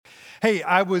Hey,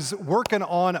 I was working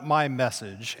on my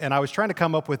message, and I was trying to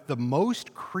come up with the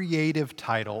most creative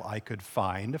title I could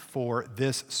find for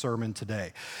this sermon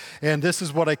today. And this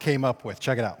is what I came up with.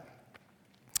 Check it out.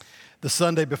 The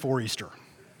Sunday before Easter.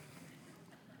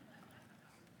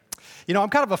 You know, I'm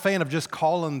kind of a fan of just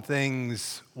calling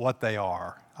things what they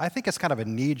are. I think it's kind of a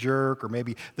knee-jerk, or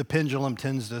maybe the pendulum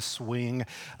tends to swing.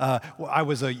 I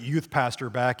was a youth pastor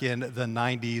back in the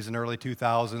 90s and early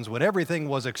 2000s when everything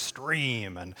was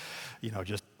extreme and,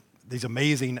 just these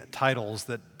amazing titles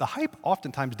that the hype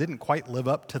oftentimes didn't quite live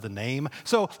up to the name.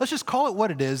 So let's just call it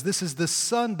what it is. This is the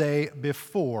Sunday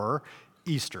before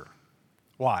Easter.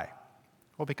 Why?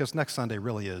 Well, because next Sunday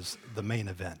really is the main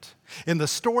event. In the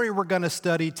story we're going to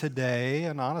study today,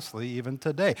 and honestly, even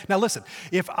today. Now listen,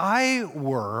 if I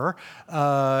were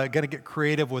going to get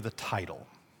creative with a title,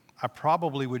 I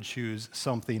probably would choose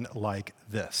something like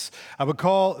this. I would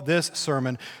call this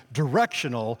sermon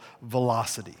Directional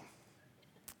Velocity.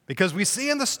 Because we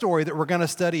see in the story that we're going to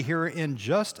study here in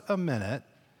just a minute,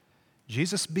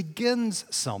 Jesus begins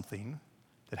something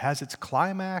that has its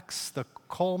climax, the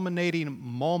culminating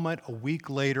moment a week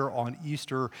later on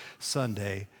Easter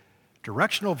Sunday.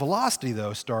 Directional velocity,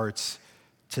 though, starts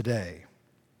today.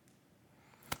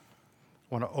 I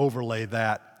want to overlay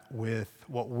that with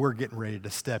what we're getting ready to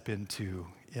step into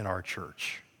in our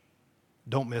church.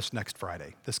 Don't miss next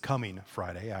Friday, this coming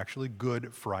Friday, actually,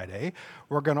 Good Friday.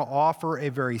 We're going to offer a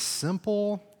very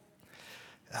simple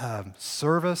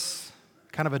service,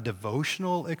 kind of a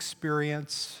devotional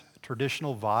experience,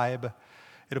 traditional vibe.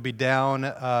 It'll be down,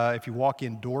 if you walk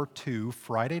in door 2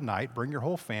 Friday night, bring your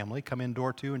whole family, come in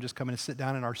door 2 and just come in and sit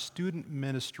down in our student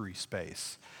ministry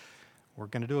space. We're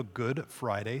going to do a Good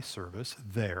Friday service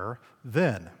there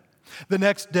then. The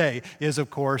next day is, of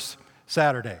course,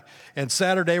 Saturday. And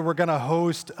Saturday, we're going to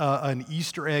host an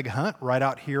Easter egg hunt right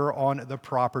out here on the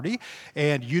property.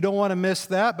 And you don't want to miss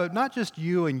that, but not just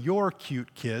you and your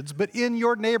cute kids, but in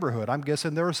your neighborhood. I'm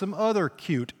guessing there are some other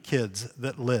cute kids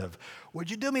that live. Would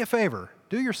you do me a favor?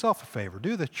 Do yourself a favor.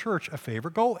 Do the church a favor.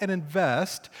 Go and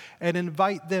invest and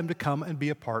invite them to come and be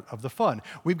a part of the fun.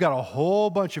 We've got a whole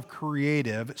bunch of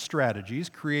creative strategies,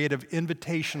 creative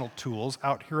invitational tools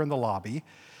out here in the lobby.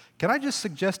 Can I just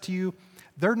suggest to you,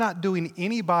 they're not doing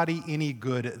anybody any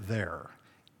good there.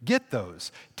 Get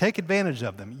those. Take advantage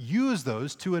of them. Use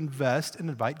those to invest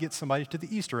and get somebody to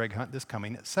the Easter egg hunt this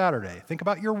coming Saturday. Think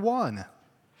about your one.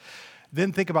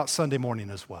 Then think about Sunday morning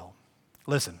as well.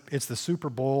 Listen, it's the Super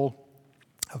Bowl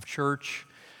of church.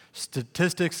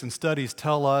 Statistics and studies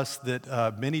tell us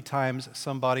that many times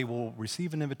somebody will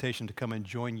receive an invitation to come and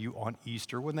join you on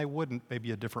Easter when they wouldn't maybe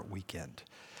a different weekend.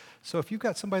 So if you've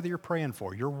got somebody that you're praying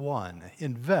for, you're one,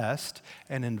 invest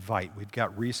and invite. We've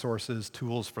got resources,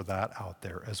 tools for that out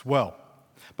there as well.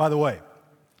 By the way,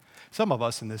 some of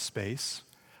us in this space,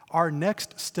 our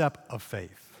next step of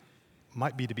faith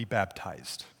might be to be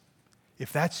baptized.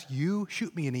 If that's you,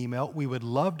 shoot me an email. We would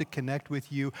love to connect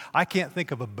with you. I can't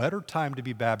think of a better time to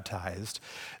be baptized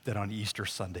than on Easter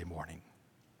Sunday morning.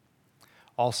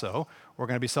 Also, we're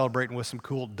going to be celebrating with some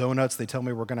cool donuts. They tell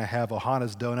me we're going to have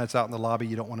Ohana's Donuts out in the lobby.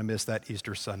 You don't want to miss that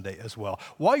Easter Sunday as well.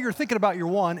 While you're thinking about your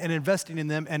one and investing in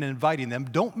them and inviting them,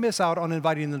 don't miss out on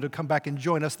inviting them to come back and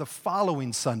join us the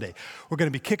following Sunday. We're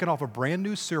going to be kicking off a brand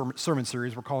new sermon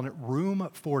series. We're calling it Room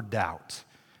for Doubt.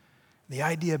 The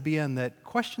idea being that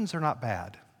questions are not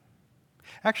bad.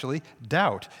 Actually,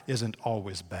 doubt isn't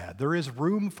always bad. There is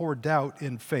room for doubt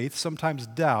in faith. Sometimes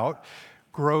doubt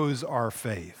grows our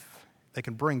faith. They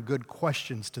can bring good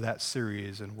questions to that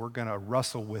series, and we're going to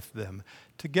wrestle with them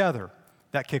together.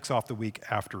 That kicks off the week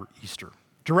after Easter.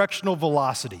 Directional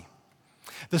velocity.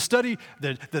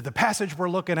 The passage we're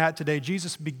looking at today,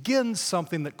 Jesus begins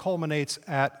something that culminates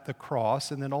at the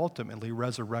cross and then ultimately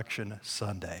Resurrection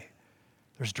Sunday.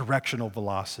 There's directional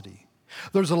velocity.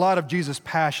 There's a lot of Jesus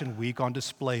Passion Week on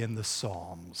display in the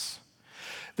Psalms.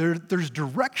 There's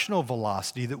directional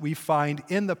velocity that we find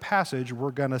in the passage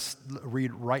we're going to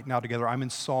read right now together. I'm in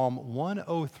Psalm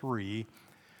 103.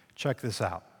 Check this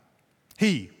out.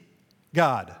 He,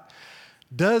 God,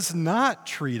 does not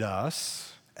treat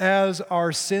us as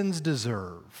our sins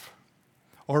deserve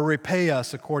or repay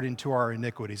us according to our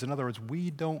iniquities. In other words, we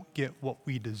don't get what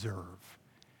we deserve.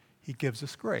 He gives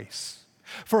us grace.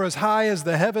 For as high as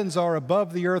the heavens are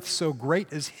above the earth, so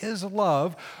great is his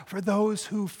love for those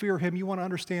who fear him. You want to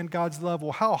understand God's love?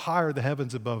 Well, how high are the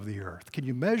heavens above the earth? Can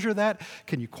you measure that?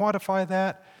 Can you quantify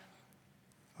that?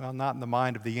 Well, not in the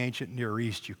mind of the ancient Near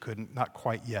East, you couldn't, not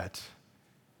quite yet.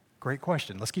 Great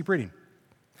question. Let's keep reading.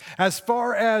 As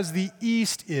far as the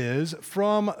east is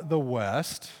from the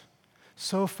west,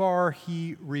 So far,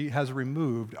 he has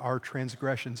removed our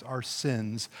transgressions, our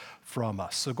sins from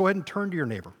us. So go ahead and turn to your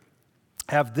neighbor.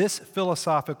 Have this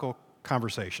philosophical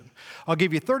conversation. I'll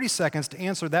give you 30 seconds to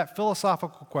answer that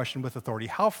philosophical question with authority.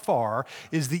 How far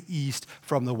is the east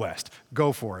from the west?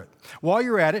 Go for it. While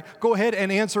you're at it, go ahead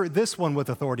and answer this one with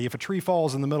authority. If a tree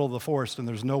falls in the middle of the forest and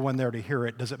there's no one there to hear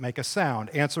it, does it make a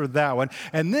sound? Answer that one.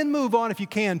 And then move on, if you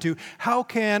can, to how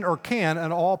can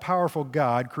an all-powerful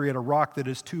God create a rock that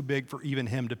is too big for even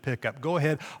him to pick up? Go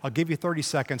ahead. I'll give you 30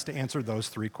 seconds to answer those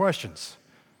three questions.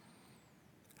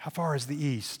 How far is the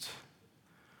east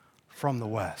from the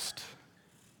west?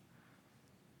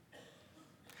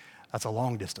 That's a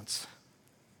long distance.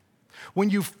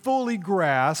 When you fully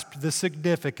grasp the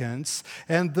significance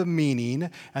and the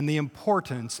meaning and the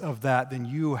importance of that, then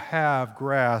you have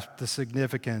grasped the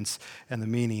significance and the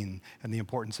meaning and the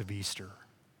importance of Easter.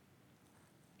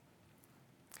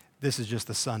 This is just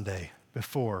the Sunday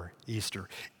before Easter.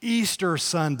 Easter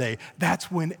Sunday,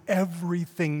 that's when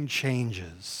everything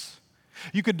changes.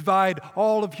 You could divide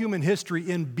all of human history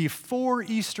in before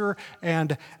Easter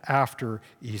and after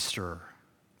Easter.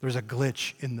 There's a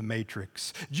glitch in the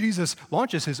matrix. Jesus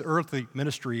launches his earthly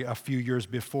ministry a few years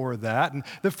before that, and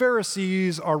the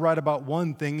Pharisees are right about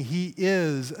one thing. He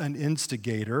is an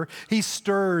instigator. He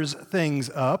stirs things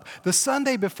up. The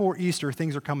Sunday before Easter,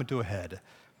 things are coming to a head.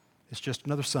 It's just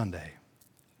another Sunday.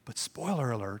 But spoiler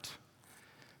alert,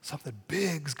 something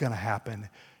big's going to happen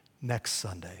next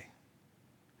Sunday.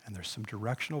 And there's some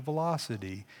directional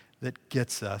velocity that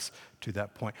gets us to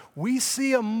that point. We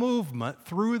see a movement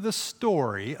through the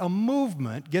story, a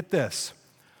movement, get this,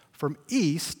 from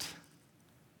east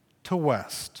to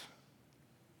west.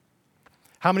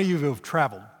 How many of you have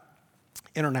traveled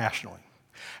internationally?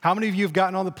 How many of you have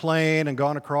gotten on the plane and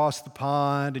gone across the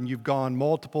pond and you've gone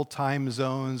multiple time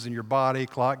zones and your body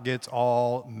clock gets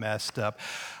all messed up?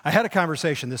 I had a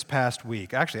conversation this past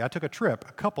week. Actually, I took a trip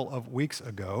a couple of weeks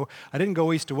ago. I didn't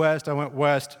go east to west. I went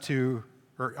west to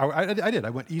I did. I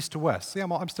went east to west. See,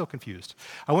 I'm still confused.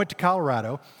 I went to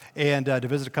Colorado and to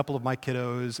visit a couple of my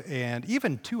kiddos, and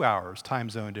even 2 hours time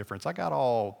zone difference. I got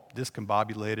all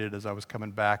discombobulated as I was coming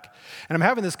back. And I'm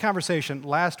having this conversation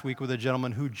last week with a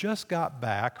gentleman who just got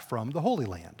back from the Holy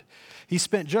Land. He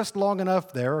spent just long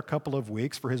enough there, a couple of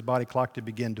weeks, for his body clock to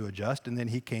begin to adjust, and then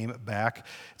he came back.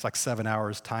 It's like 7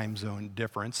 hours time zone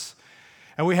difference.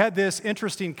 And we had this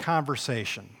interesting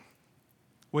conversation.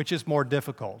 Which is more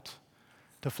difficult?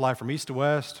 To fly from east to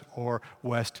west or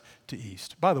west to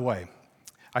east. By the way,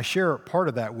 I share part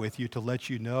of that with you to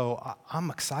let you know I'm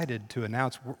excited to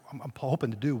announce I'm hoping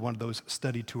to do one of those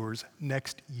study tours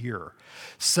next year.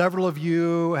 Several of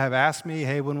you have asked me,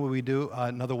 hey, when will we do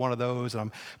another one of those? And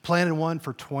I'm planning one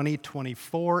for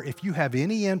 2024. If you have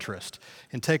any interest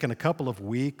in taking a couple of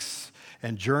weeks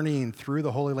and journeying through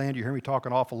the Holy Land, you hear me talk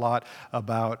an awful lot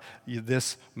about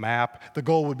this map. The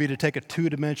goal would be to take a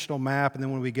 2-dimensional map, and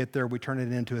then when we get there, we turn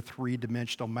it into a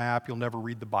 3-dimensional map. You'll never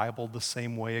read the Bible the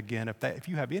same way again. If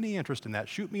you have any interest in that,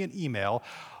 shoot me an email.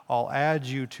 I'll add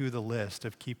you to the list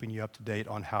of keeping you up to date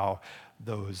on how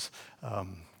those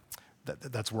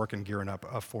that's working, gearing up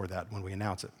for that when we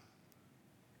announce it.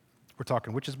 We're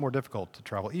talking which is more difficult, to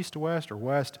travel east to west or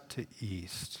west to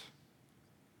east.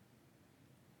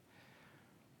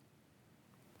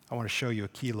 I want to show you a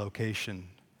key location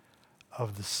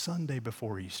of the Sunday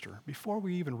before Easter, before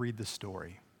we even read the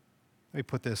story. Let me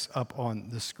put this up on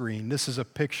the screen. This is a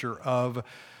picture of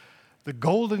the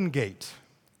Golden Gate,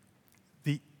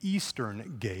 the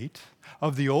eastern gate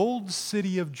of the old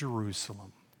city of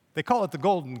Jerusalem. They call it the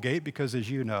Golden Gate because, as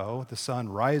you know, the sun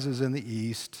rises in the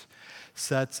east,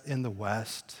 sets in the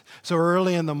west. So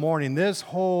early in the morning, this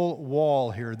whole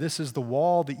wall here, this is the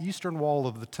wall, the eastern wall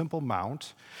of the Temple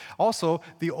Mount, also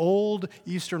the old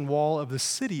eastern wall of the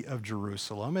city of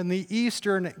Jerusalem, and the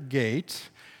eastern gate.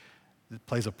 It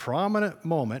plays a prominent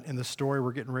moment in the story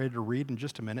we're getting ready to read in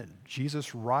just a minute.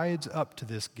 Jesus rides up to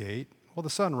this gate. Well, the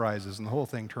sun rises and the whole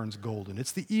thing turns golden.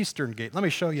 It's the eastern gate. Let me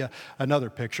show you another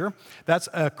picture. That's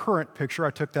a current picture.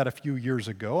 I took that a few years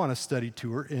ago on a study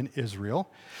tour in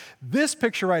Israel. This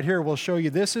picture right here will show you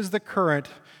this is the current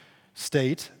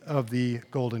state of the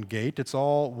Golden Gate. It's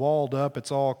all walled up.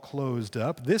 It's all closed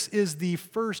up. This is the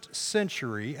 1st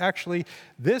century. Actually,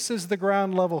 this is the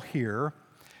ground level here.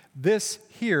 This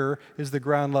here is the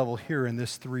ground level here in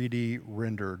this 3D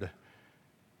rendered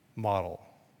model.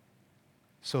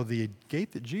 So the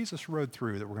gate that Jesus rode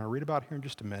through that we're going to read about here in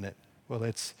just a minute, well,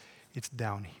 it's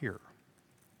down here.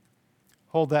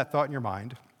 Hold that thought in your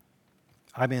mind.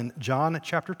 I'm in John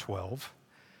chapter 12.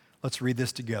 Let's read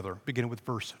this together, beginning with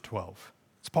verse 12.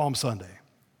 It's Palm Sunday.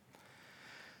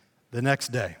 The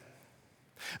next day,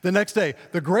 The next day,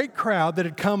 the great crowd that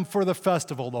had come for the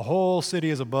festival, the whole city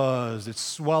is abuzz, it's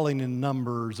swelling in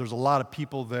numbers, there's a lot of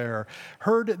people there,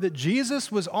 heard that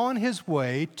Jesus was on his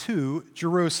way to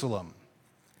Jerusalem.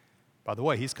 By the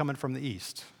way, he's coming from the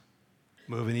east,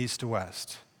 moving east to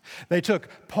west. They took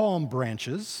palm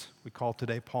branches, we call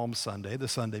today Palm Sunday, the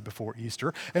Sunday before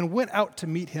Easter, and went out to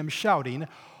meet him shouting,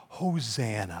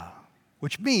 Hosanna,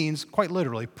 which means, quite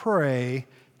literally, pray,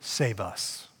 save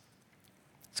us.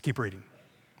 Let's keep reading.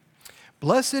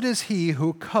 Blessed is he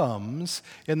who comes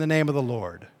in the name of the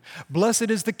Lord. Blessed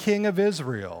is the King of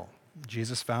Israel.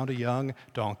 Jesus found a young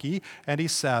donkey, and he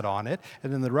sat on it.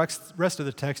 And then the rest of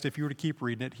the text, if you were to keep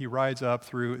reading it, he rides up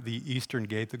through the eastern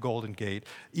gate, the Golden Gate,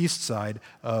 east side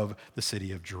of the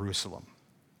city of Jerusalem.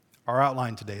 Our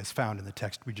outline today is found in the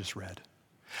text we just read.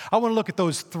 I want to look at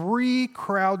those three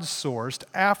crowd-sourced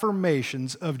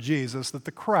affirmations of Jesus that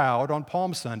the crowd on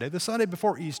Palm Sunday, the Sunday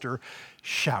before Easter,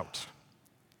 shout.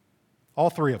 All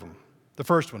three of them. The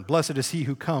first one, blessed is he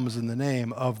who comes in the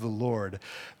name of the Lord.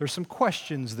 There's some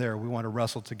questions there we want to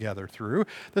wrestle together through.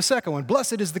 The second one,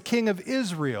 blessed is the King of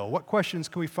Israel. What questions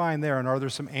can we find there, and are there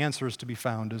some answers to be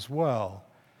found as well?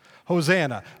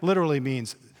 Hosanna literally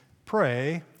means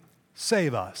pray,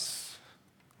 save us.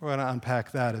 We're going to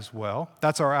unpack that as well.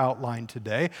 That's our outline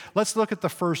today. Let's look at the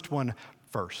first one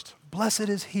first. Blessed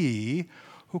is he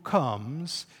who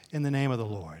comes in the name of the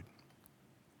Lord.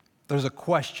 There's a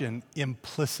question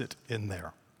implicit in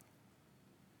there.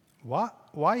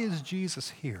 Why is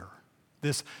Jesus here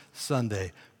this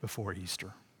Sunday before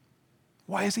Easter?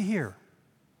 Why is he here?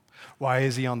 Why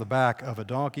is he on the back of a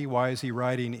donkey? Why is he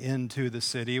riding into the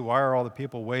city? Why are all the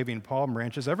people waving palm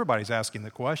branches? Everybody's asking the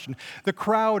question. The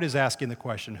crowd is asking the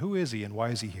question, who is he and why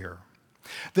is he here?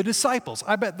 The disciples,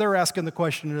 I bet they're asking the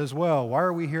question as well. Why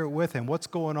are we here with him? What's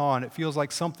going on? It feels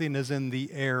like something is in the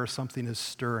air, something is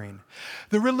stirring.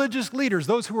 The religious leaders,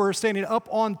 those who are standing up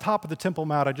on top of the Temple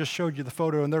Mount, I just showed you the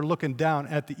photo, and they're looking down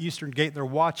at the eastern gate. They're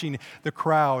watching the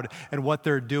crowd and what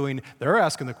they're doing. They're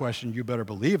asking the question, you better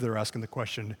believe they're asking the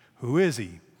question, who is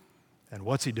he and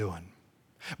what's he doing?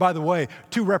 By the way,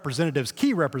 two representatives,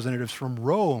 key representatives from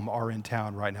Rome are in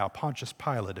town right now. Pontius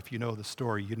Pilate, if you know the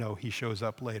story, you know he shows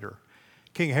up later.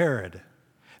 King Herod,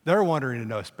 they're wanting to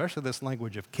know, especially this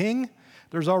language of king.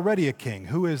 There's already a king.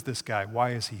 Who is this guy? Why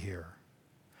is he here?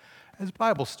 As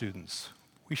Bible students,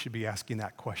 we should be asking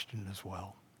that question as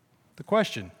well. The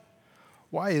question,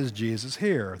 why is Jesus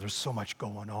here? There's so much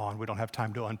going on. We don't have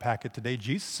time to unpack it today.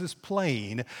 Jesus is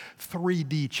playing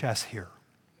 3D chess here.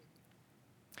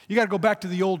 You got to go back to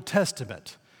the Old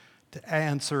Testament to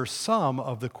answer some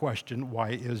of the question, why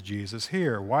is Jesus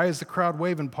here? Why is the crowd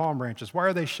waving palm branches? Why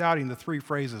are they shouting the three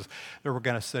phrases that we're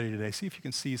going to study today? See if you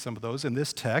can see some of those in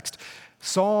this text.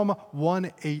 Psalm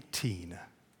 118.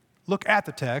 Look at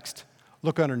the text.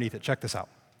 Look underneath it. Check this out.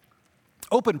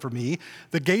 Open for me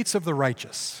the gates of the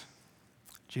righteous.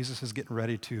 Jesus is getting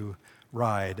ready to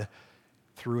ride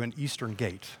through an eastern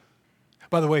gate.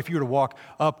 By the way, if you were to walk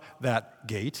up that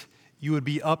gate, you would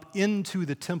be up into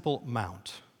the Temple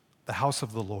Mount, the house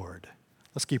of the Lord.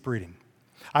 Let's keep reading.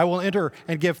 I will enter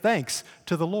and give thanks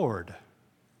to the Lord.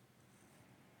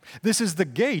 This is the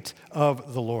gate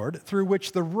of the Lord through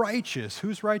which the righteous,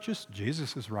 who's righteous?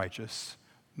 Jesus is righteous,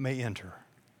 may enter.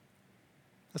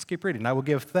 Let's keep reading. I will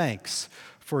give thanks,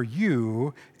 for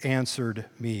you answered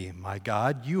me, my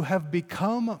God. You have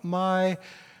become my,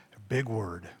 big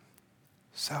word,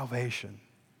 salvation.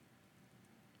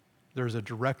 There's a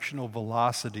directional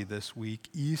velocity this week,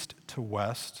 east to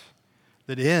west,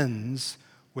 that ends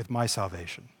with my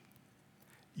salvation,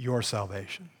 your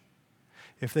salvation.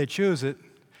 If they choose it,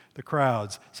 the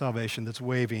crowd's salvation that's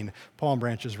waving palm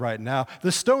branches right now.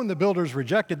 The stone the builders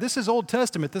rejected, this is Old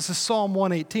Testament, this is Psalm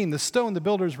 118. The stone the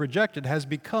builders rejected has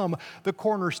become the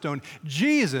cornerstone.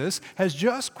 Jesus has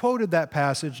just quoted that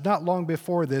passage not long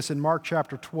before this in Mark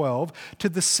chapter 12 to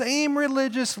the same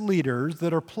religious leaders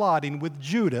that are plotting with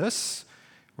Judas.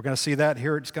 We're going to see that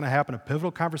here. It's going to happen. A pivotal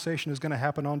conversation is going to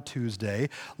happen on Tuesday.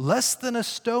 Less than a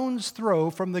stone's throw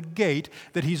from the gate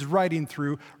that he's riding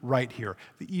through right here,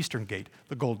 the eastern gate,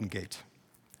 the Golden Gate.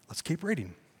 Let's keep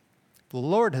reading. The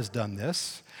Lord has done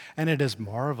this, and it is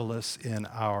marvelous in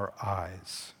our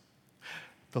eyes.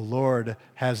 The Lord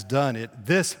has done it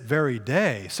this very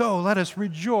day. So let us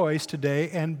rejoice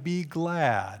today and be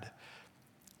glad.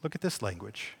 Look at this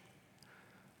language.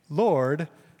 Lord,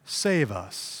 save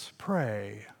us.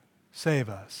 Pray, save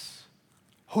us.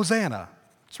 Hosanna.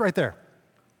 It's right there.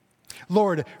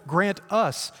 Lord, grant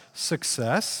us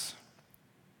success.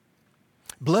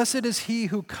 Blessed is he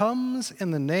who comes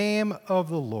in the name of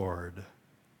the Lord.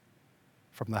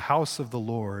 From the house of the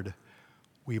Lord,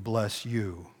 we bless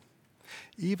you.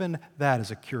 Even that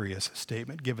is a curious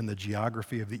statement, given the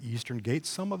geography of the eastern gate.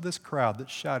 Some of this crowd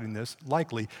that's shouting this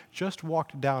likely just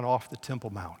walked down off the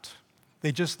Temple Mount.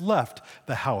 They just left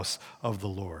the house of the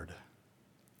Lord.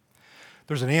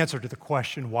 There's an answer to the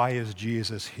question, why is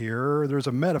Jesus here? There's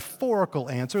a metaphorical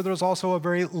answer. There's also a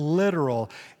very literal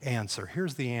answer.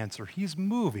 Here's the answer. He's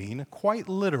moving, quite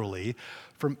literally,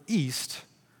 from east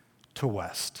to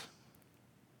west.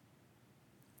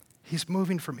 He's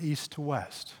moving from east to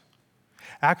west.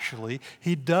 Actually,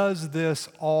 he does this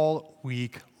all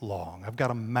week long. I've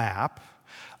got a map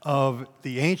of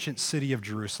the ancient city of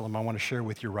Jerusalem I want to share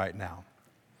with you right now.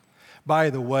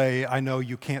 By the way, I know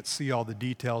you can't see all the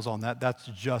details on that. That's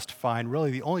just fine.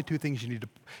 Really, the only two things you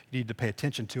need to pay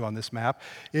attention to on this map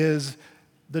is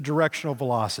the directional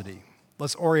velocity.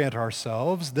 Let's orient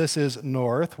ourselves. This is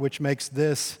north, which makes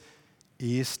this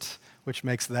east, which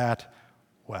makes that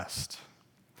west.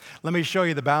 Let me show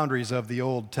you the boundaries of the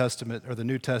Old Testament or the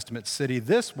New Testament city.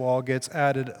 This wall gets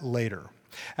added later.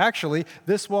 Actually,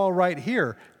 this wall right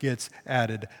here gets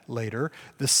added later.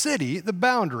 The city, the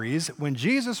boundaries, when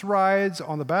Jesus rides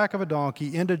on the back of a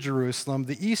donkey into Jerusalem,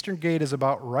 the eastern gate is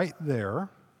about right there.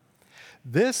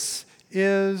 This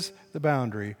is the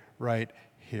boundary right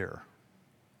here.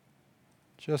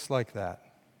 Just like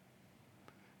that.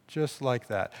 Just like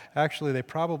that. Actually, they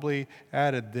probably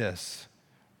added this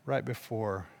right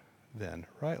before then,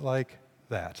 right like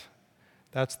that.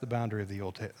 That's the boundary of the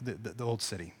old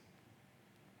city.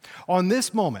 On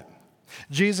this moment,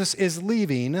 Jesus is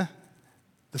leaving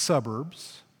the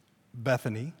suburbs,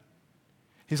 Bethany.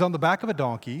 He's on the back of a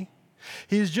donkey.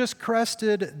 He's just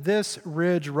crested this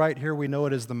ridge right here. We know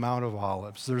it as the Mount of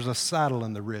Olives. There's a saddle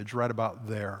in the ridge right about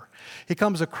there. He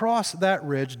comes across that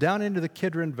ridge down into the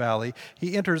Kidron Valley.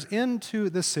 He enters into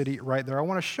the city right there. I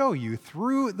want to show you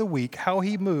through the week how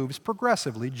he moves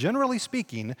progressively, generally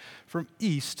speaking, from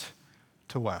east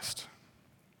to west.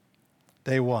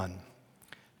 Day 1.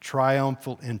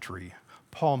 Triumphal entry,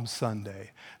 Palm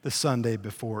Sunday, the Sunday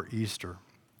before Easter.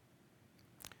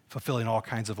 Fulfilling all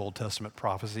kinds of Old Testament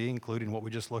prophecy, including what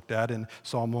we just looked at in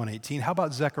Psalm 118. How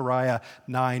about Zechariah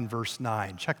 9, verse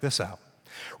 9? Check this out.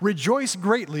 Rejoice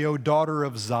greatly, O daughter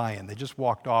of Zion. They just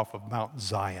walked off of Mount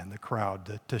Zion, the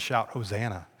crowd, to shout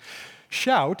Hosanna.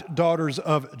 Shout, daughters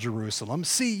of Jerusalem,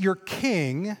 see, your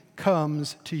king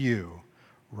comes to you,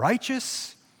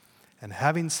 righteous and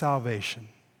having salvation,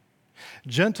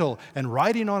 gentle and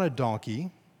riding on a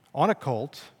donkey, on a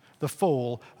colt, the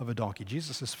foal of a donkey.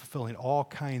 Jesus is fulfilling all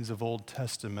kinds of Old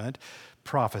Testament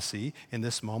prophecy in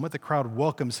this moment. The crowd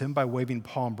welcomes him by waving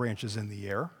palm branches in the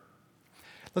air.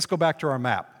 Let's go back to our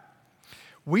map.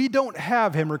 We don't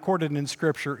have him recorded in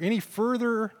Scripture any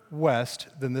further west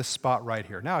than this spot right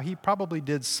here. Now, he probably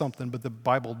did something, but the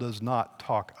Bible does not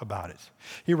talk about it.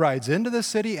 He rides into the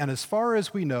city, and as far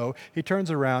as we know, he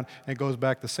turns around and goes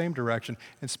back the same direction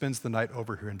and spends the night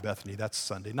over here in Bethany. That's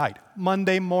Sunday night.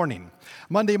 Monday morning,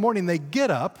 they get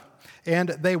up and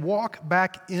they walk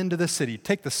back into the city,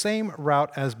 take the same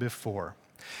route as before.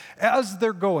 As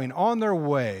they're going on their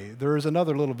way, there is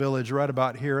another little village right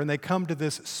about here, and they come to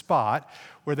this spot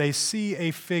where they see a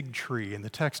fig tree. And the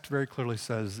text very clearly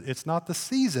says it's not the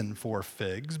season for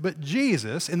figs, but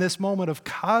Jesus, in this moment of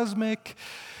cosmic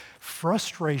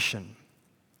frustration,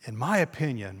 in my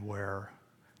opinion, where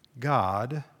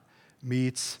God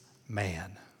meets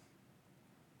man.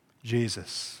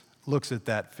 Jesus looks at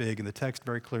that fig, and the text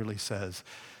very clearly says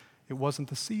it wasn't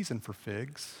the season for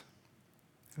figs.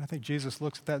 And I think Jesus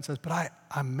looks at that and says, but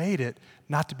I made it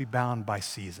not to be bound by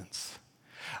seasons.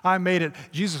 I made it,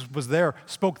 Jesus was there,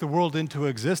 spoke the world into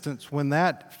existence when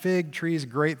that fig tree's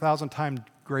great, 1,000-time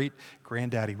great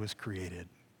granddaddy was created.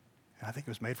 And I think it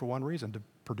was made for one reason, to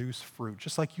produce fruit,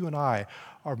 just like you and I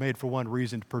are made for one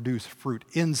reason, to produce fruit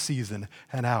in season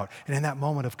and out. And in that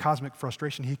moment of cosmic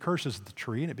frustration, he curses the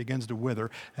tree and it begins to wither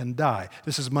and die.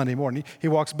 This is Monday morning. He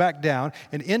walks back down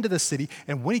and into the city,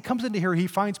 and when he comes into here, he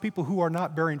finds people who are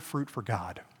not bearing fruit for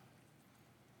God.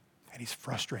 And he's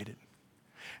frustrated.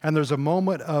 And there's a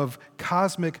moment of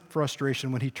cosmic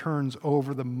frustration when he turns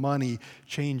over the money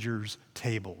changers'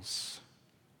 tables.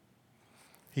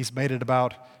 He's made it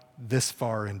about this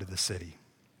far into the city.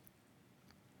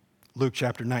 Luke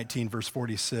chapter 19, verse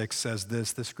 46 says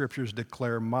this, the scriptures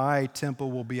declare, my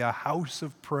temple will be a house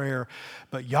of prayer,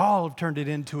 but y'all have turned it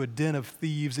into a den of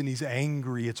thieves, and he's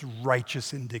angry. It's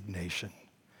righteous indignation.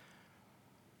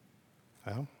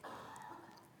 Well,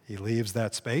 he leaves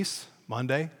that space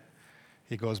Monday.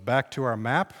 He goes back to our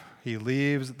map. He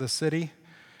leaves the city,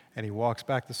 and he walks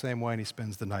back the same way, and he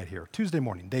spends the night here. Tuesday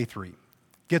morning, day 3.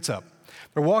 gets up.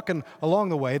 They're walking along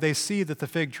the way. They see that the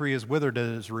fig tree is withered at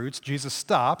its roots. Jesus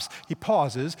stops, he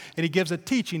pauses, and he gives a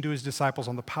teaching to his disciples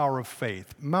on the power of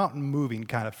faith, mountain-moving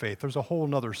kind of faith. There's a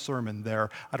whole other sermon there.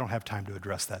 I don't have time to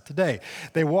address that today.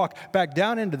 They walk back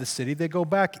down into the city. They go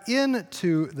back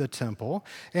into the temple,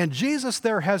 and Jesus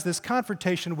there has this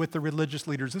confrontation with the religious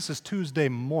leaders. This is Tuesday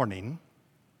morning.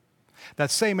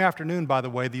 That same afternoon, by the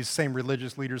way, these same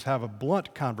religious leaders have a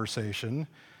blunt conversation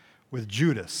with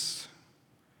Judas.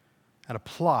 And a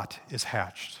plot is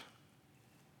hatched.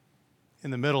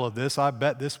 In the middle of this, I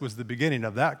bet this was the beginning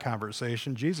of that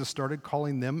conversation. Jesus started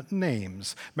calling them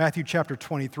names. Matthew chapter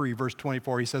 23, verse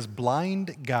 24, he says,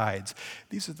 blind guides.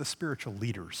 These are the spiritual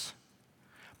leaders.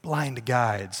 Blind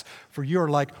guides, for you're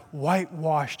like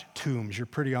whitewashed tombs. You're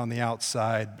pretty on the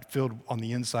outside, filled on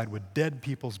the inside with dead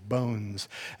people's bones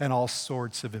and all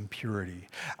sorts of impurity.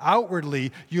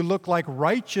 Outwardly, you look like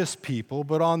righteous people,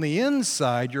 but on the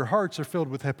inside, your hearts are filled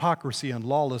with hypocrisy and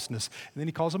lawlessness. And then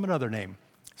he calls them another name,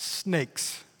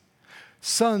 snakes,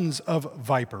 sons of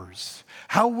vipers.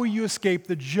 How will you escape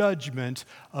the judgment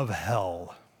of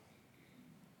hell?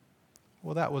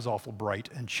 Well, that was awful bright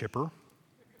and chipper.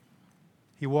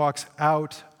 He walks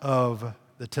out of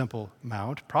the Temple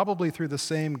Mount, probably through the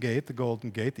same gate, the Golden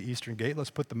Gate, the Eastern Gate.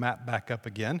 Let's put the map back up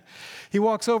again. He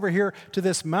walks over here to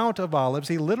this Mount of Olives.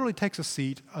 He literally takes a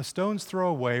seat a stone's throw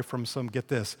away from some, get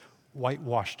this,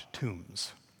 whitewashed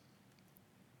tombs.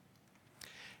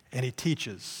 And he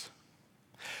teaches.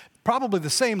 Probably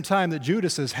the same time that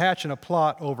Judas is hatching a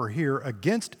plot over here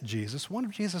against Jesus, one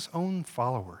of Jesus' own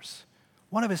followers,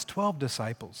 one of his 12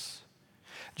 disciples.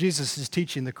 Jesus is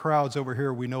teaching the crowds over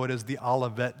here. We know it as the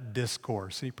Olivet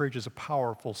Discourse. He preaches a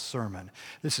powerful sermon.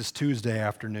 This is Tuesday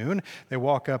afternoon. They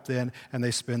walk up then and they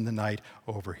spend the night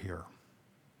over here.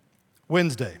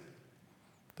 Wednesday.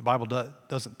 The Bible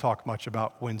doesn't talk much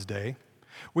about Wednesday.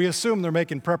 We assume they're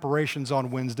making preparations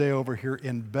on Wednesday over here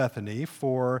in Bethany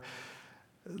for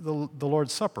the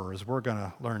Lord's Supper, as we're going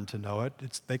to learn to know it.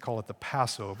 They call it the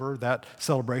Passover. That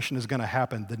celebration is going to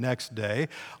happen the next day.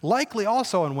 Likely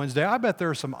also on Wednesday, I bet there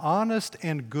are some honest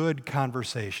and good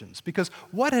conversations, because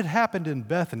what had happened in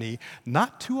Bethany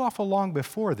not too awful long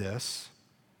before this,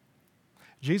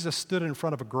 Jesus stood in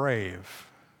front of a grave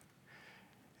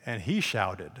and he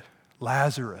shouted,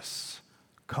 Lazarus,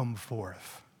 come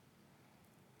forth.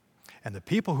 And the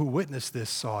people who witnessed this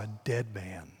saw a dead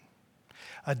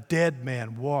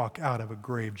man walk out of a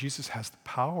grave. Jesus has the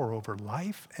power over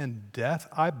life and death.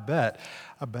 I bet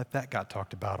that got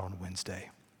talked about on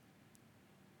Wednesday.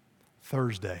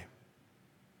 Thursday.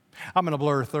 I'm going to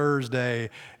blur Thursday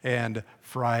and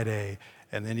Friday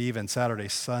and then even Saturday,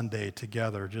 Sunday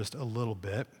together just a little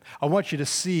bit. I want you to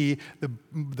see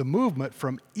the movement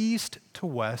from east to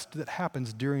west that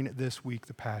happens during this week,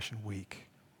 the Passion Week.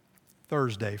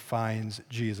 Thursday finds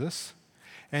Jesus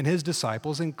and his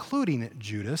disciples, including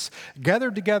Judas,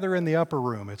 gathered together in the upper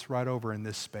room. It's right over in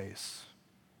this space.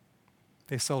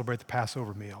 They celebrate the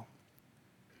Passover meal.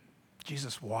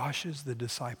 Jesus washes the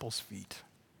disciples' feet.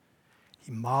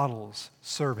 He models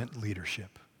servant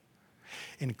leadership,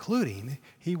 including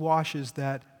he washes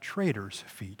that traitor's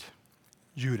feet,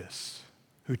 Judas,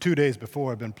 who 2 days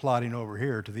before had been plotting over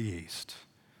here to the east.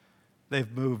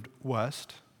 They've moved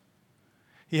west.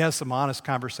 He has some honest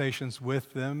conversations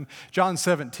with them. John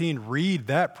 17, read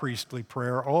that priestly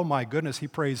prayer. Oh my goodness, he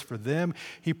prays for them.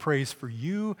 He prays for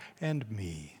you and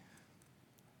me.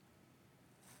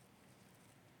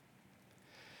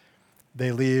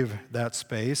 They leave that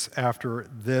space after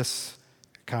this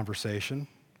conversation.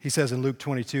 He says in Luke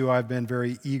 22, I've been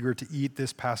very eager to eat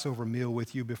this Passover meal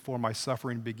with you before my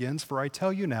suffering begins, for I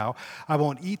tell you now, I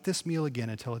won't eat this meal again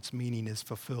until its meaning is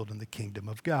fulfilled in the kingdom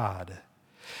of God.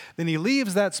 Then he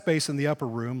leaves that space in the upper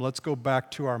room. Let's go back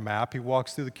to our map. He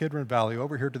walks through the Kidron Valley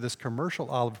over here to this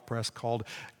commercial olive press called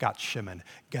Gethsemane.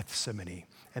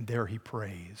 And there he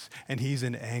prays, and he's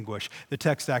in anguish. The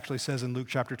text actually says in Luke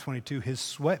chapter 22, his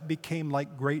sweat became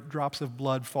like great drops of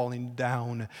blood falling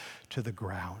down to the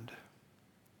ground.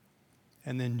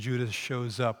 And then Judas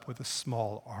shows up with a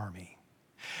small army.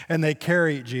 And they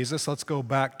carry Jesus. Let's go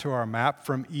back to our map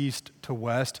from east to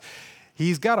west.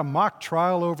 He's got a mock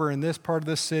trial over in this part of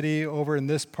the city, over in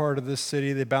this part of the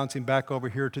city. They're bouncing back over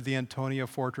here to the Antonia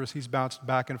fortress. He's bounced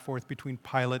back and forth between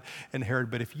Pilate and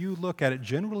Herod. But if you look at it,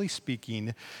 generally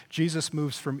speaking, Jesus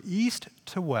moves from east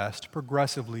to west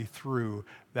progressively through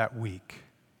that week.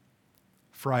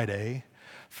 Friday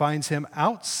finds him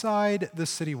outside the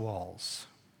city walls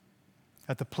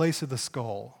at the place of the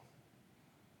skull,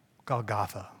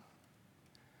 Golgotha,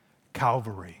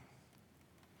 Calvary.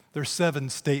 There's 7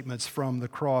 statements from the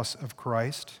cross of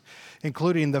Christ,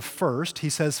 including the first. He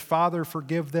says, "Father,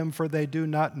 forgive them, for they do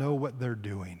not know what they're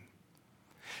doing."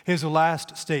 His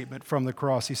last statement from the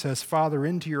cross, he says, "Father,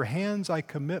 into your hands I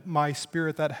commit my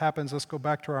spirit." That happens, let's go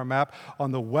back to our map,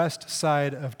 on the west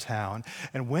side of town.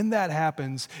 And when that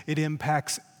happens, it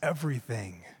impacts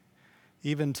everything,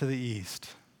 even to the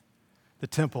east. The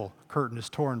temple curtain is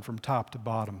torn from top to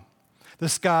bottom. The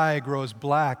sky grows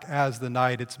black as the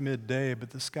night. It's midday, but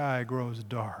the sky grows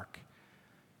dark.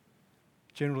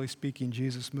 Generally speaking,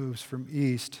 Jesus moves from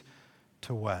east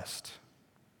to west.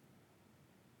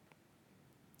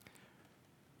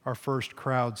 Our first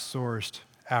crowd-sourced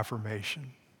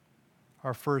affirmation,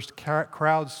 our first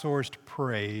crowd-sourced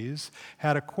praise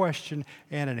had a question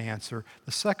and an answer.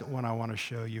 The second one I want to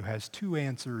show you has 2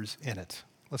 answers in it.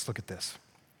 Let's look at this.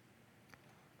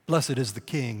 Blessed is the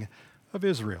King of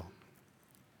Israel.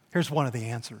 Here's one of the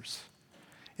answers.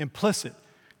 Implicit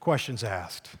questions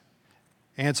asked.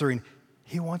 Answering,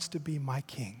 he wants to be my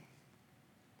king.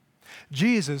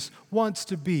 Jesus wants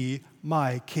to be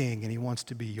my king, and he wants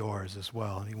to be yours as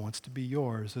well, and he wants to be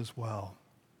yours as well.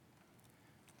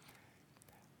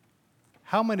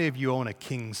 How many of you own a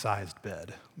king-sized bed?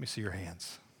 Let me see your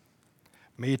hands.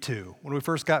 Me too. When we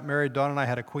first got married, Dawn and I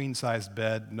had a queen-sized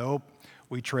bed. Nope.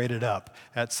 We traded up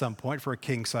at some point for a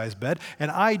king-size bed. And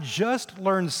I just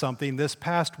learned something this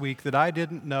past week that I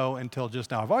didn't know until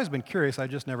just now. I've always been curious. I've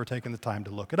just never taken the time to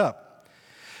look it up.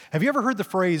 Have you ever heard the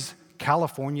phrase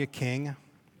California king?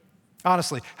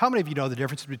 Honestly, how many of you know the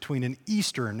difference between an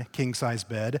Eastern king-size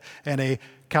bed and a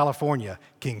California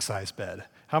king-size bed?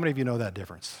 How many of you know that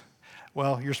difference?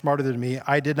 Well, you're smarter than me.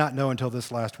 I did not know until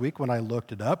this last week when I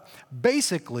looked it up.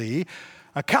 Basically,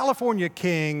 a California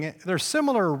king, they're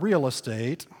similar real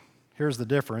estate. Here's the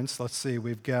difference. Let's see,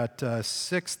 we've got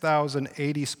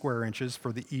 6,080 square inches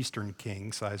for the Eastern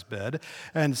king-size bed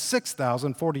and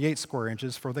 6,048 square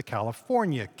inches for the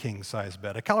California king-size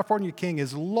bed. A California king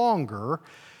is longer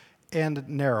and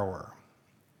narrower.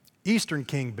 Eastern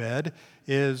king bed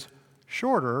is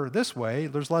shorter this way.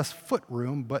 There's less foot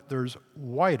room, but there's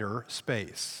wider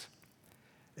space.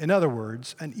 In other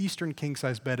words, an Eastern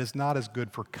king-size bed is not as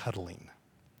good for cuddling.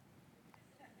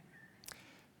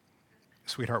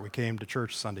 Sweetheart, we came to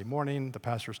church Sunday morning. The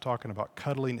pastor's talking about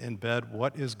cuddling in bed.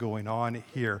 What is going on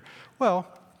here? Well,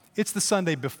 it's the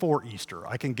Sunday before Easter.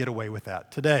 I can get away with that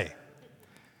today.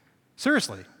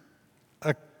 Seriously,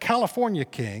 a California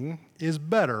king is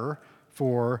better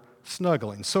for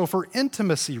snuggling. So for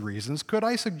intimacy reasons, could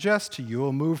I suggest to you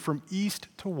a move from east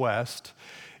to west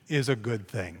is a good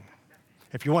thing.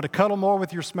 If you want to cuddle more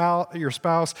with your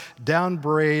spouse,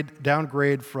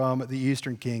 downgrade from the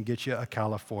Eastern king, get you a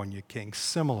California king.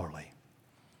 Similarly,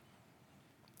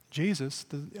 Jesus,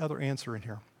 the other answer in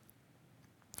here,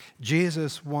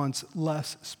 Jesus wants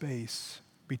less space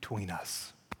between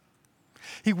us.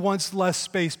 He wants less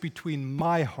space between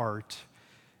my heart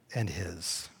and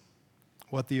his.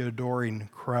 What the adoring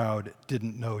crowd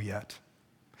didn't know yet.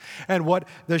 And what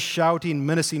the shouting,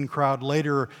 menacing crowd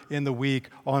later in the week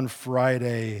on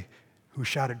Friday, who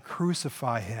shouted,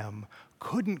 "Crucify him,"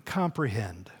 couldn't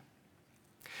comprehend.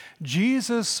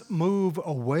 Jesus' move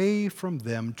away from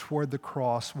them toward the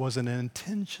cross was an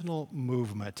intentional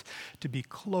movement to be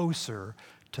closer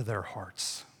to their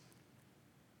hearts.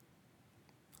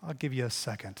 I'll give you a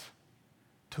second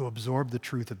to absorb the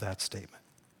truth of that statement.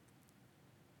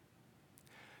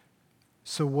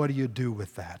 So what do you do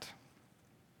with that?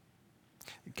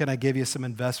 Can I give you some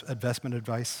investment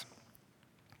advice?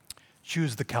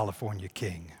 Choose the California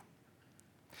king.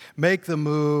 Make the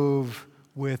move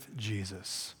with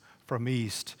Jesus from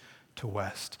east to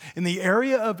west. In the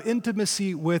area of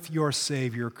intimacy with your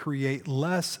Savior, create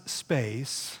less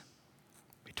space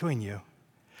between you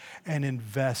and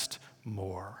invest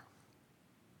more.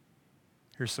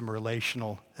 Here's some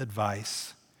relational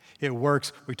advice. It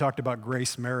works. We talked about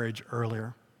grace marriage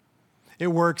earlier. It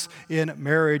works in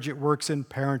marriage. It works in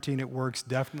parenting. It works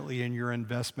definitely in your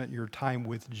investment, your time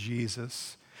with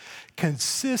Jesus.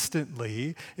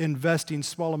 Consistently investing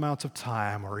small amounts of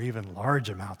time or even large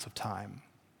amounts of time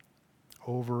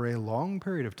over a long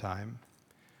period of time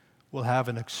will have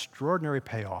an extraordinary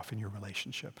payoff in your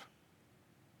relationship.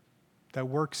 That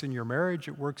works in your marriage.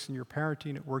 It works in your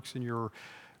parenting. It works in your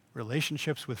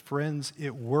relationships with friends.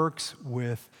 It works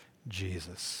with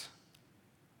Jesus.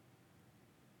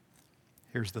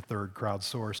 Here's the third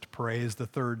crowd-sourced praise, the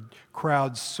third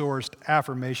crowd-sourced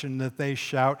affirmation that they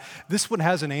shout. This one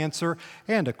has an answer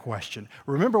and a question.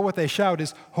 Remember, what they shout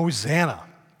is Hosanna,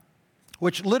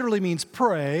 which literally means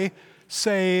pray,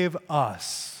 save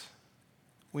us.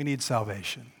 We need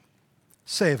salvation.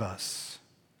 Save us.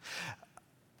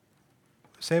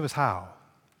 Save us how?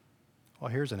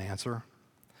 Well, here's an answer.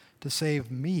 To save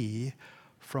me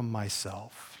from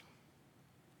myself.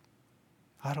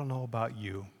 I don't know about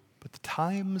you, but the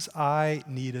times I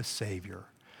need a Savior,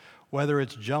 whether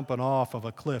it's jumping off of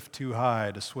a cliff too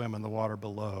high to swim in the water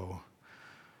below,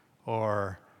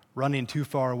 or running too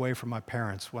far away from my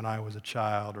parents when I was a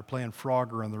child, or playing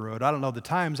Frogger on the road. I don't know, the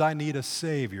times I need a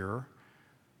Savior,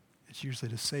 it's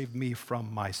usually to save me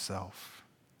from myself.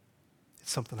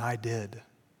 It's something I did.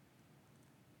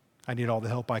 I need all the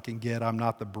help I can get. I'm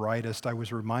not the brightest. I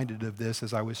was reminded of this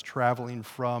as I was traveling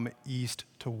from east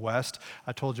to west.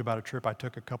 I told you about a trip I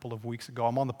took a couple of weeks ago.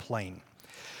 I'm on the plane.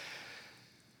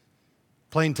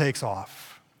 Plane takes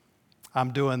off.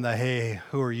 I'm doing the, hey,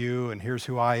 who are you? And here's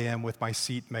who I am with my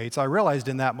seatmates. I realized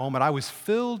in that moment I was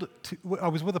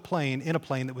with a plane, in a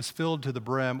plane that was filled to the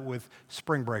brim with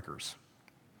spring breakers.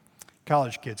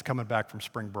 College kids coming back from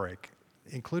spring break,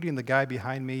 including the guy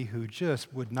behind me who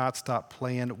just would not stop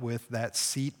playing with that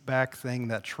seat back thing,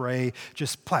 that tray,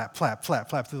 just flap, flap, flap,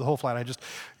 flap through the whole flight.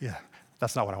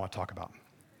 That's not what I want to talk about.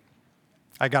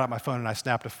 I got out my phone and I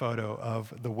snapped a photo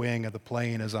of the wing of the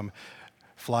plane as I'm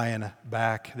flying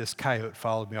back. This coyote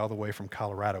followed me all the way from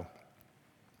Colorado.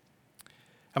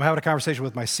 I'm having a conversation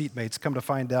with my seatmates. Come to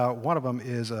find out, one of them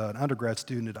is an undergrad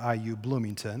student at IU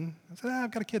Bloomington. I said,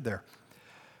 I've got a kid there.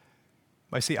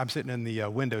 I'm sitting in the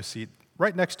window seat.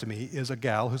 Right next to me is a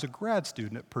gal who's a grad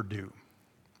student at Purdue.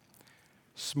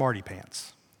 Smarty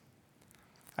pants.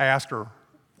 I asked her,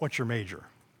 what's your major?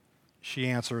 She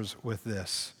answers with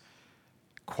this,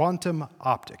 quantum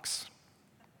optics.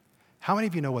 How many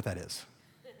of you know what that is?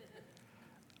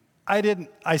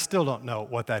 I still don't know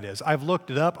what that is. I've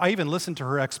looked it up. I even listened to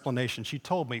her explanation. She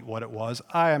told me what it was.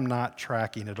 I am not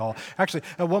tracking at all. Actually,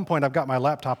 at one point, I've got my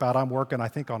laptop out. I'm working, I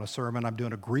think, on a sermon. I'm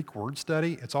doing a Greek word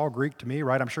study. It's all Greek to me,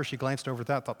 right? I'm sure she glanced over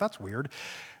that, thought, that's weird.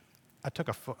 I took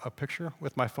a picture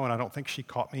with my phone. I don't think she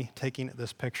caught me taking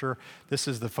this picture. This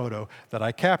is the photo that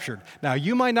I captured. Now,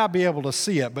 you might not be able to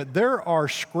see it, but there are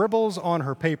scribbles on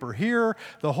her paper here.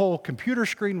 The whole computer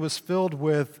screen was filled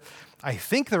with, I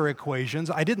think they're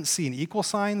equations. I didn't see an equal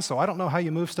sign, so I don't know how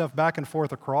you move stuff back and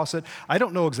forth across it. I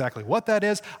don't know exactly what that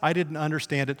is. I didn't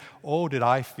understand it. Oh, did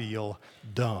I feel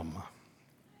dumb.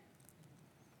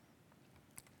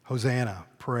 Hosanna,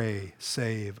 pray,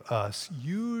 save us.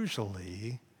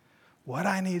 Usually, what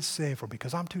I need saved from,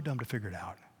 because I'm too dumb to figure it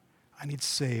out, I need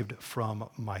saved from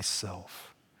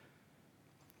myself.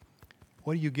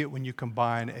 What do you get when you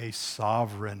combine a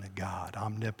sovereign God,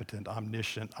 omnipotent,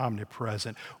 omniscient,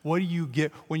 omnipresent? What do you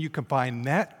get when you combine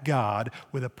that God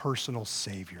with a personal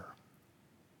Savior?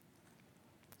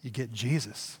 You get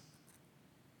Jesus.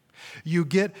 You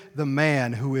get the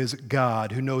man who is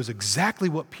God, who knows exactly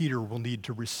what Peter will need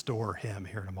to restore him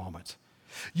here in a moment.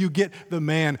 You get the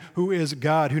man who is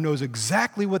God, who knows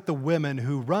exactly what the women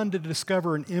who run to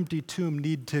discover an empty tomb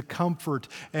need to comfort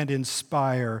and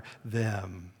inspire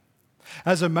them.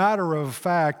 As a matter of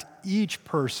fact, each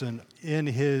person in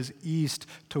his east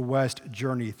to west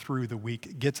journey through the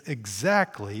week gets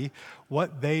exactly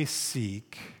what they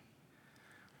seek.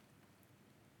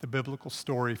 The biblical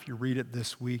story, if you read it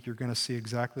this week, you're going to see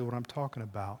exactly what I'm talking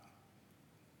about.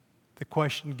 The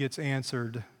question gets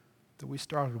answered that we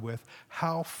started with,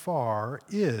 how far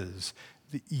is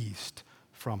the east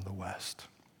from the west?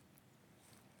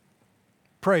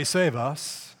 Pray, save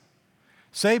us.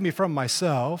 Save me from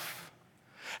myself.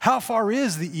 How far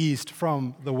is the east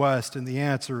from the west? And the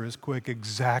answer is quick,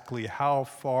 exactly how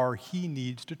far he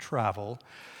needs to travel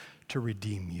to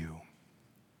redeem you,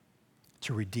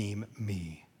 to redeem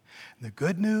me. The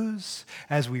good news,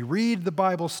 as we read the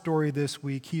Bible story this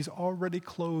week, he's already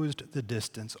closed the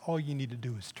distance. All you need to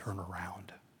do is turn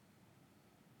around.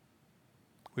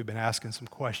 We've been asking some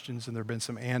questions, and there have been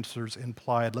some answers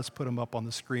implied. Let's put them up on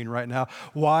the screen right now.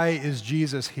 Why is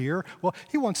Jesus here? Well,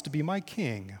 he wants to be my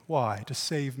king. Why? To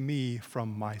save me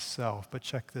from myself. But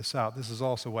check this out. This is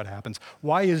also what happens.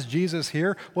 Why is Jesus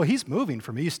here? Well, he's moving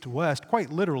from east to west,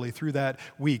 quite literally through that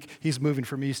week. He's moving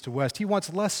from east to west. He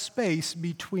wants less space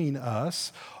between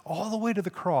us. All the way to the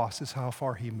cross is how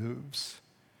far he moves.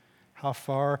 How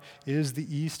far is the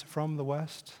east from the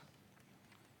west?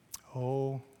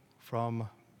 Oh, from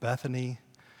Bethany,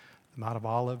 the Mount of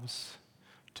Olives,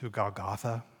 to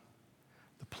Golgotha,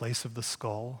 the place of the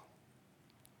skull.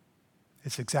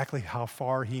 It's exactly how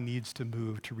far he needs to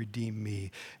move to redeem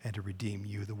me and to redeem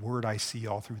you. The word I see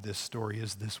all through this story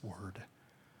is this word: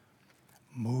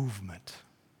 movement.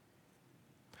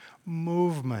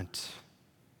 Movement.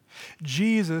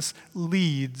 Jesus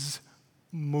leads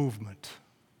movement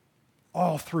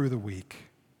all through the week.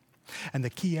 And the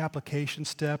key application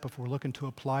step, if we're looking to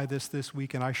apply this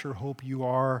week, and I sure hope you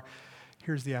are,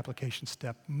 Here's the application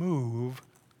step. Move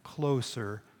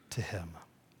closer to him.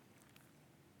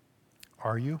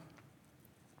 Are you?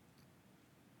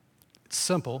 It's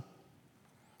simple,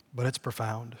 but it's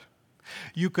profound.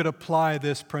 You could apply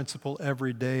this principle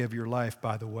every day of your life,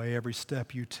 by the way, every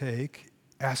step you take.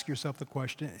 Ask yourself the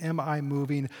question, am I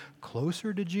moving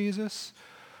closer to Jesus,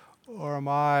 or am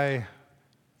I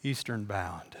eastern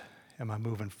bound? Am I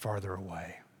moving farther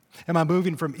away? Am I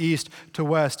moving from east to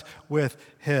west with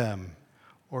him,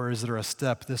 or is there a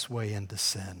step this way into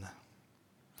sin?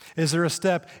 Is there a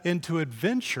step into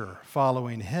adventure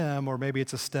following him, or maybe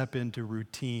it's a step into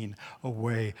routine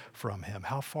away from him?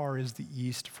 How far is the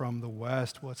east from the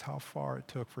west? Well, it's how far it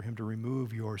took for him to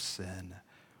remove your sin.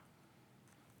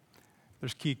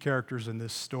 There's key characters in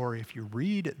this story. If you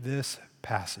read this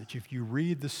passage, if you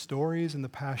read the stories in the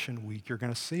Passion Week, you're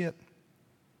going to see it.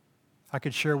 I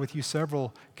could share with you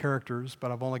several characters, but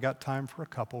I've only got time for a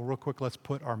couple. Real quick, let's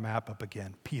put our map up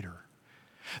again. Peter.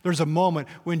 There's a moment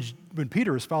when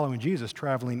Peter is following Jesus,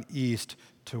 traveling east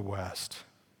to west.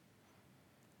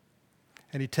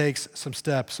 And he takes some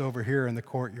steps over here in the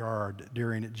courtyard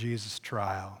during Jesus'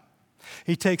 trial.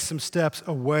 He takes some steps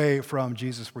away from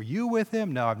Jesus. Were you with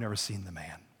him? No, I've never seen the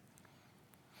man.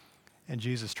 And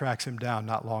Jesus tracks him down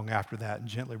not long after that and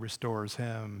gently restores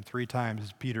him. 3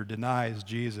 times Peter denies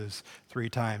Jesus. 3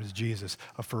 times Jesus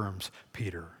affirms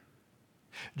Peter.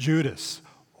 Judas,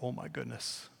 oh my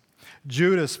goodness.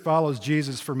 Judas follows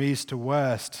Jesus from east to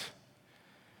west.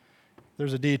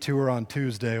 There's a detour on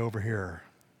Tuesday over here.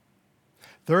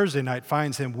 Thursday night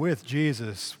finds him with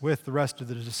Jesus, with the rest of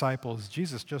the disciples.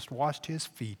 Jesus just washed his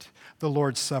feet. The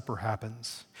Lord's Supper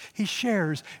happens. He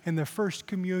shares in the first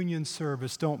communion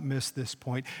service. Don't miss this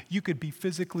point. You could be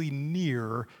physically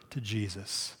near to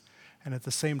Jesus, and at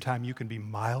the same time, you can be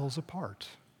miles apart.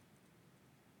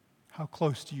 How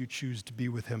close do you choose to be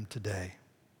with him today?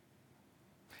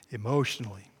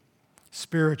 Emotionally,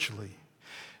 spiritually.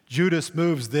 Judas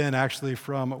moves then actually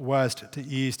from west to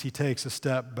east. He takes a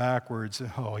step backwards.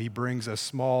 Oh, he brings a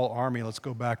small army. Let's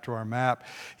go back to our map.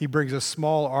 He brings a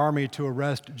small army to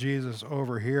arrest Jesus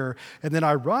over here. And then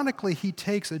ironically, he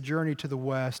takes a journey to the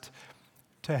west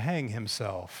to hang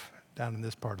himself down in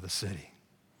this part of the city.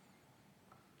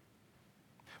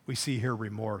 We see here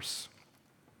remorse,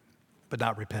 but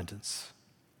not repentance.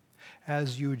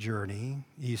 As you journey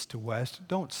east to west,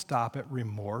 don't stop at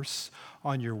remorse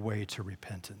on your way to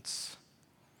repentance.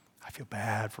 I feel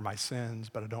bad for my sins,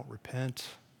 but I don't repent.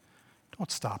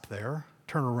 Don't stop there.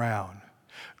 Turn around.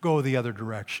 Go the other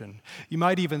direction. You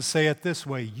might even say it this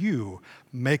way, you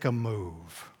make a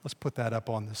move. Let's put that up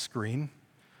on the screen.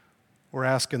 We're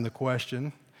asking the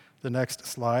question. The next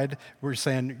slide, we're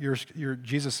saying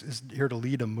Jesus is here to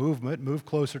lead a movement. Move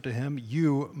closer to him.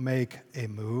 You make a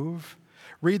move.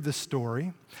 Read the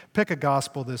story. Pick a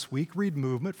gospel this week. Read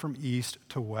movement from east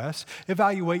to west.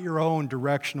 Evaluate your own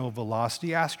directional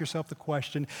velocity. Ask yourself the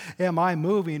question, am I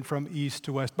moving from east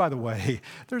to west? By the way,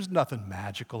 there's nothing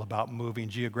magical about moving,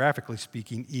 geographically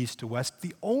speaking, east to west.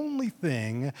 The only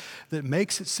thing that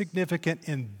makes it significant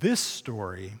in this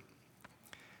story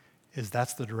is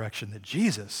that's the direction that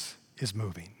Jesus is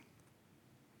moving.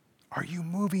 Are you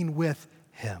moving with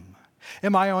him?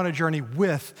 Am I on a journey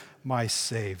with my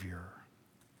Savior?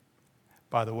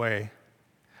 By the way,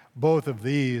 both of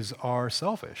these are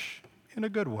selfish in a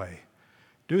good way.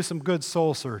 Do some good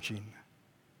soul searching,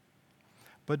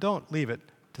 but don't leave it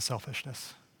to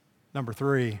selfishness. Number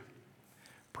 3,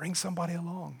 bring somebody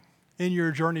along. In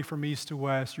your journey from east to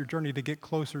west, your journey to get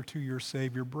closer to your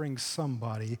Savior, bring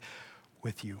somebody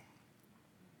with you.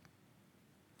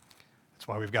 That's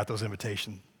why we've got those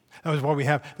invitations. That is why we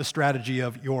have the strategy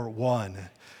of your one.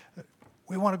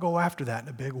 We want to go after that in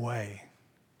a big way.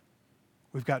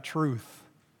 We've got truth.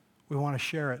 We want to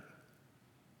share it.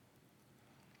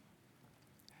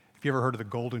 Have you ever heard of the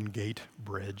Golden Gate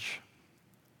Bridge?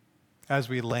 As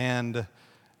we land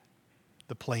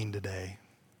the plane today,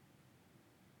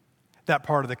 that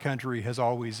part of the country has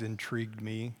always intrigued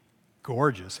me.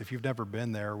 Gorgeous. If you've never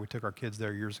been there, we took our kids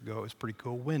there years ago. It was pretty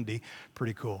cool. Windy,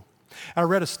 pretty cool. I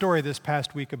read a story this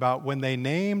past week about when they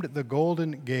named the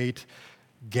Golden Gate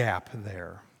Gap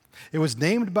there. It was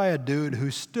named by a dude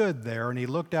who stood there and he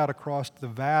looked out across the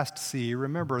vast sea.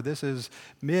 Remember, this is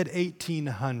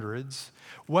mid-1800s.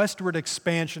 Westward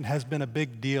expansion has been a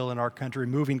big deal in our country,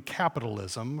 moving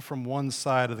capitalism from one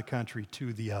side of the country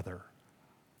to the other.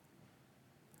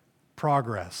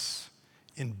 Progress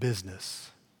in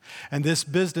business. And this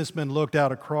businessman looked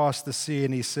out across the sea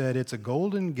and he said, it's a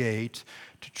golden gate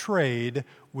to trade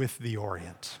with the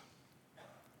Orient.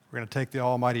 We're going to take the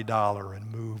almighty dollar and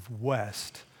move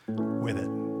west with it.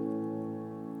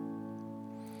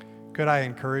 Could I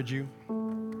encourage you?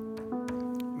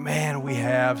 Man, we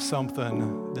have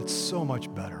something that's so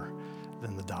much better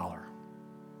than the dollar.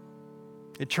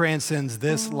 It transcends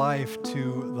this life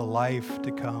to the life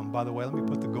to come. By the way, let me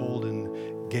put the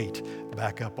golden gate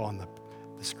back up on the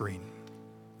screen.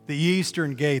 The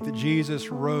Eastern gate that Jesus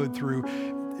rode through.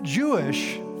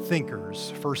 Jewish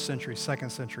thinkers, 1st century,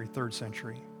 2nd century, 3rd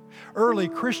century, early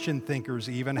Christian thinkers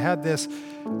even had this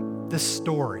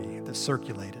story that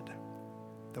circulated,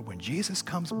 that when Jesus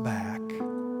comes back,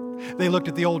 they looked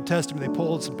at the Old Testament, they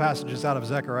pulled some passages out of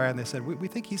Zechariah, and they said, we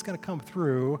think he's going to come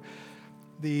through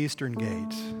the Eastern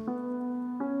gate.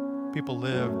 People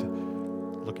lived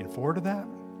looking forward to that.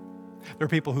 There are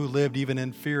people who lived even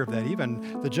in fear of that.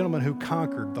 Even the gentleman who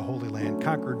conquered the Holy Land,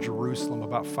 conquered Jerusalem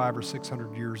about 500 or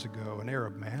 600 years ago, an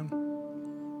Arab man.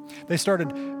 They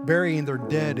started burying their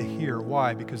dead here.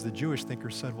 Why? Because the Jewish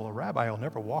thinkers said, well, a rabbi will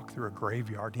never walk through a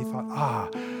graveyard. And he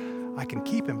thought, I can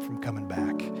keep him from coming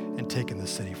back and taking the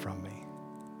city from me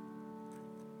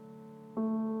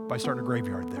by starting a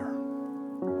graveyard there.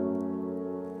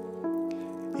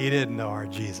 He didn't know our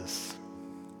Jesus.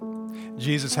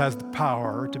 Jesus has the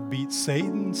power to beat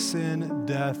Satan, sin,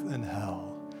 death, and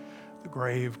hell. The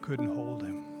grave couldn't hold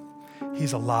him.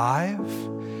 He's alive,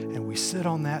 and we sit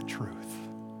on that truth.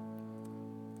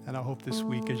 And I hope this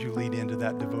week, as you lead into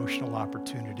that devotional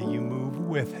opportunity, you move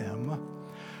with him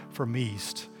from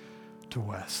east to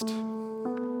west.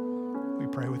 Will you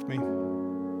pray with me?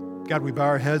 God, we bow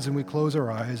our heads and we close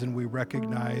our eyes and we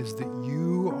recognize that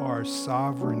you are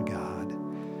sovereign God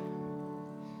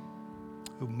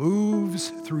who moves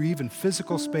through even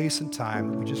physical space and time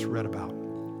that we just read about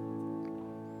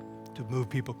to move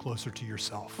people closer to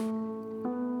yourself.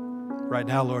 Right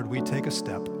now, Lord, we take a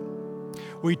step.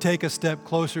 We take a step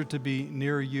closer to be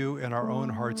near you in our own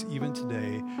hearts even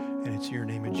today, and it's your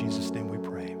name, in Jesus' name we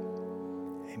pray.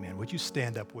 Amen. Would you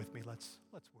stand up with me? Let's